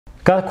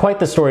Got quite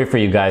the story for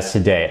you guys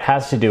today. It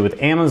has to do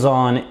with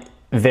Amazon,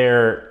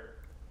 their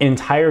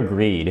entire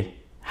greed,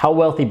 how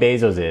wealthy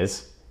Bezos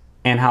is,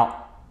 and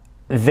how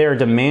their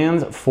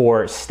demands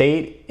for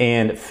state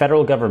and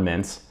federal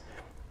governments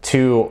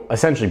to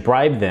essentially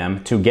bribe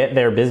them to get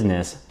their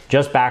business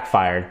just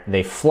backfired.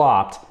 They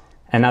flopped,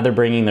 and now they're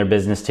bringing their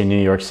business to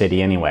New York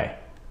City anyway.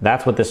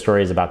 That's what this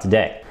story is about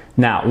today.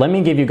 Now, let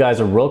me give you guys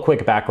a real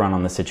quick background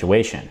on the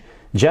situation.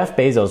 Jeff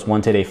Bezos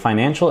wanted a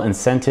financial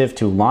incentive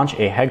to launch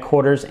a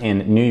headquarters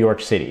in New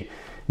York City.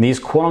 These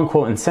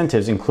quote-unquote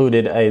incentives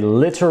included a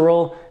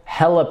literal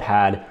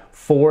helipad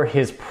for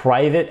his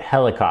private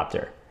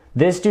helicopter.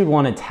 This dude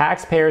wanted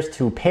taxpayers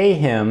to pay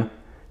him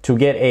to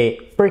get a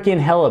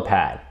freaking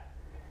helipad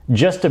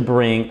just to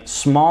bring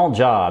small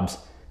jobs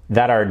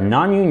that are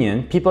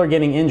non-union, people are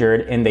getting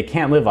injured and they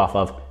can't live off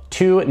of,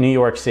 to New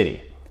York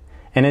City.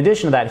 In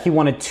addition to that, he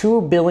wanted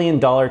 $2 billion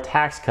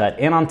tax cut,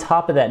 and on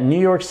top of that, New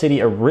York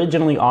City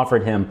originally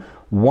offered him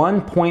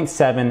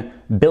 $1.7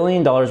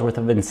 billion worth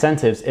of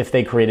incentives if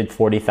they created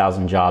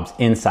 40,000 jobs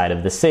inside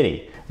of the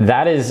city.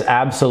 That is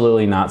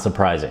absolutely not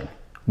surprising.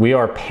 We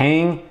are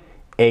paying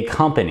a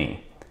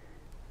company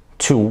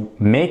to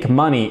make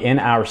money in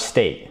our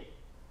state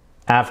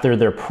after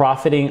they're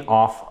profiting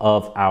off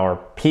of our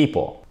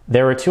people.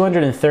 There were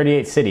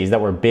 238 cities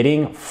that were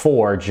bidding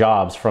for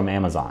jobs from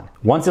Amazon.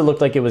 Once it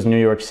looked like it was New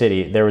York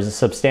City, there was a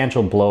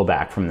substantial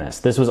blowback from this.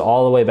 This was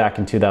all the way back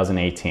in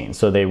 2018.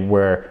 So they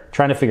were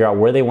trying to figure out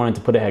where they wanted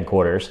to put a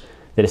headquarters.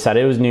 They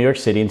decided it was New York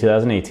City in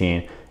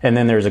 2018. And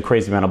then there's a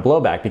crazy amount of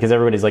blowback because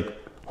everybody's like,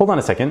 hold on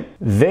a second.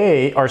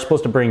 They are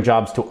supposed to bring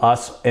jobs to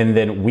us and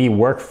then we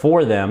work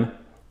for them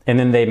and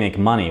then they make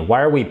money.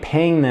 Why are we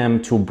paying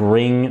them to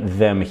bring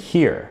them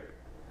here?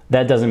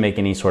 That doesn't make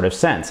any sort of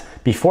sense.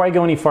 Before I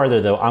go any farther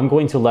though, I'm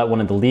going to let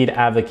one of the lead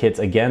advocates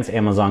against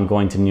Amazon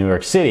going to New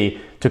York City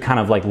to kind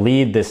of like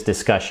lead this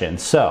discussion.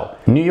 So,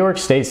 New York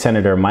State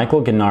Senator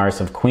Michael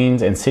Ganaris of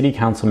Queens and City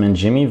Councilman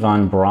Jimmy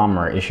Von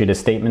Brommer issued a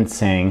statement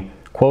saying,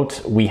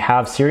 quote, "We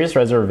have serious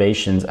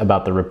reservations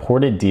about the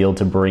reported deal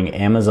to bring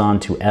Amazon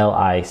to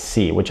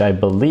LIC, which I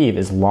believe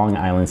is Long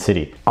Island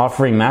City,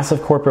 offering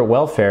massive corporate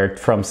welfare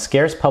from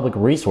scarce public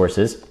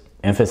resources,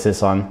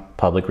 emphasis on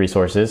public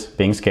resources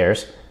being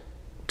scarce,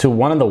 to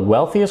one of the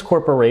wealthiest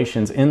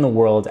corporations in the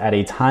world at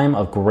a time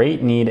of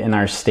great need in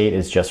our state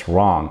is just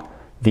wrong.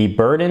 The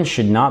burden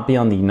should not be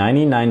on the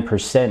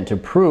 99% to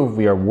prove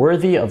we are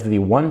worthy of the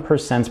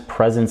 1%'s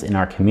presence in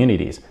our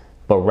communities,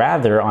 but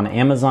rather on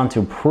Amazon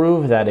to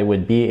prove that it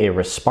would be a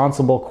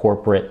responsible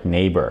corporate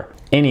neighbor."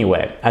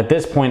 Anyway, at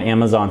this point,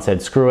 Amazon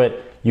said, screw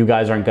it. You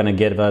guys aren't going to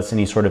give us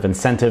any sort of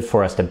incentive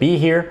for us to be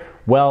here.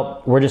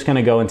 Well, we're just going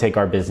to go and take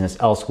our business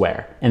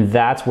elsewhere. And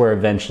that's where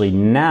eventually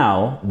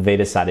now they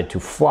decided to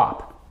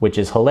flop, which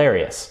is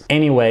hilarious.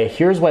 Anyway,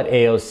 here's what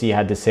AOC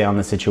had to say on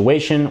the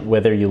situation.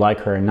 Whether you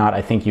like her or not,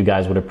 I think you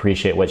guys would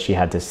appreciate what she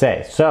had to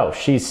say. So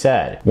she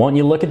said, "Won't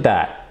you look at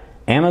that?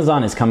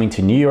 Amazon is coming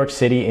to New York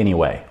City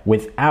anyway,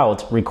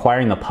 without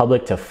requiring the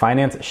public to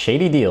finance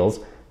shady deals,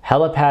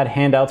 helipad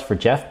handouts for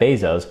Jeff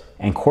Bezos,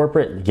 and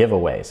corporate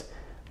giveaways.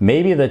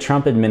 Maybe the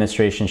Trump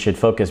administration should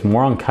focus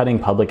more on cutting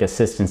public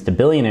assistance to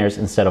billionaires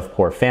instead of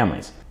poor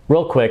families."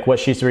 Real quick, what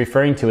she's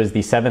referring to is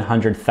the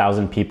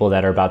 700,000 people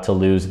that are about to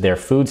lose their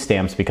food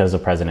stamps because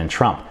of President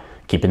Trump.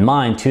 Keep in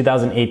mind,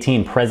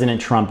 2018, President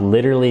Trump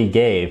literally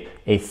gave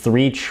a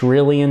 $3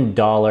 trillion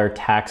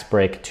tax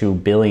break to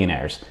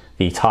billionaires,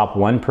 the top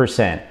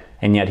 1%,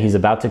 and yet he's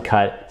about to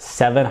cut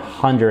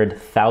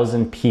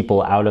 700,000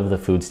 people out of the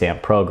food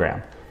stamp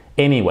program.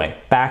 Anyway,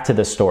 back to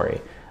the story.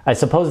 I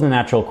suppose the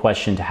natural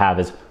question to have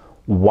is,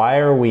 why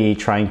are we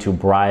trying to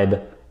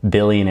bribe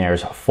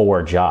billionaires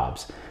for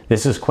jobs?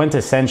 This is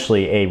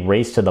quintessentially a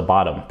race to the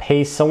bottom.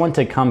 Pay someone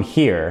to come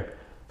here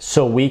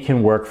so we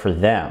can work for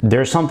them.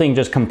 There's something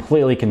just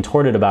completely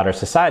contorted about our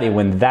society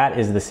when that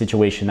is the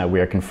situation that we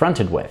are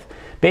confronted with.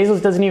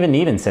 Bezos doesn't even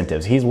need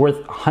incentives. He's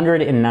worth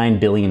 $109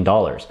 billion.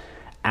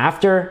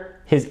 After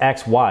his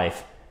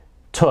ex-wife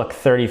took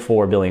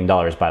 $34 billion,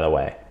 by the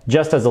way.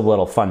 Just as a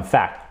little fun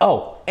fact.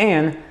 Oh,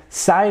 and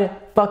side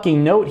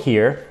fucking note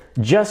here,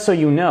 just so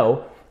you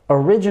know,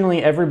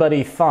 originally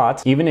everybody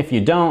thought, even if you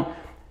don't,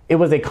 it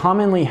was a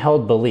commonly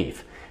held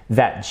belief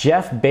that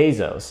Jeff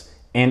Bezos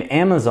and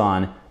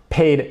Amazon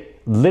paid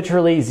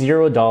literally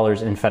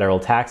 $0 in federal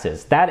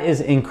taxes. That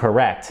is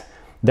incorrect.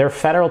 Their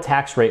federal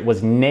tax rate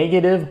was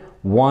negative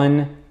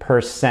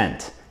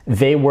 1%.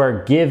 They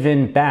were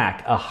given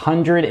back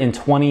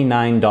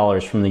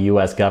 $129 from the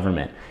US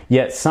government.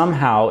 Yet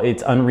somehow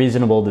it's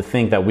unreasonable to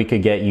think that we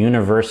could get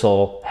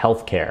universal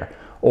health care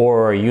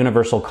or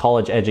universal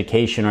college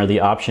education or the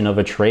option of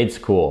a trade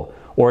school,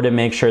 or to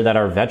make sure that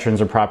our veterans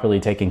are properly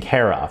taken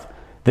care of.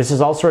 This is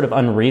all sort of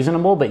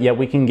unreasonable, but yet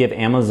we can give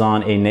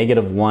Amazon a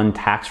 -1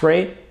 tax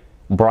rate,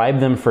 bribe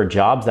them for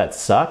jobs that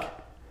suck,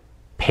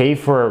 pay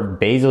for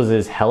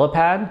Bezos'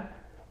 helipad,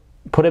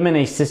 put him in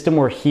a system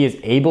where he is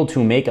able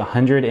to make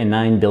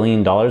 $109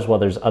 billion while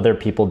there's other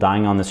people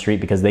dying on the street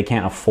because they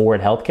can't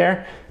afford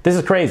healthcare. This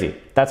is crazy.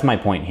 That's my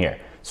point here.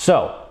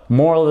 So,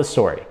 moral of the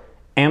story,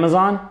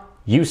 Amazon,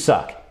 you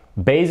suck.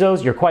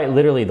 Bezos, you're quite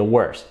literally the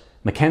worst.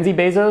 Mackenzie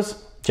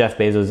Bezos, Jeff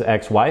Bezos'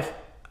 ex-wife,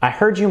 I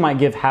heard you might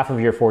give half of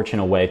your fortune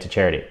away to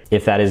charity.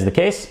 If that is the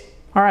case,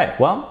 all right,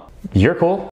 well, you're cool.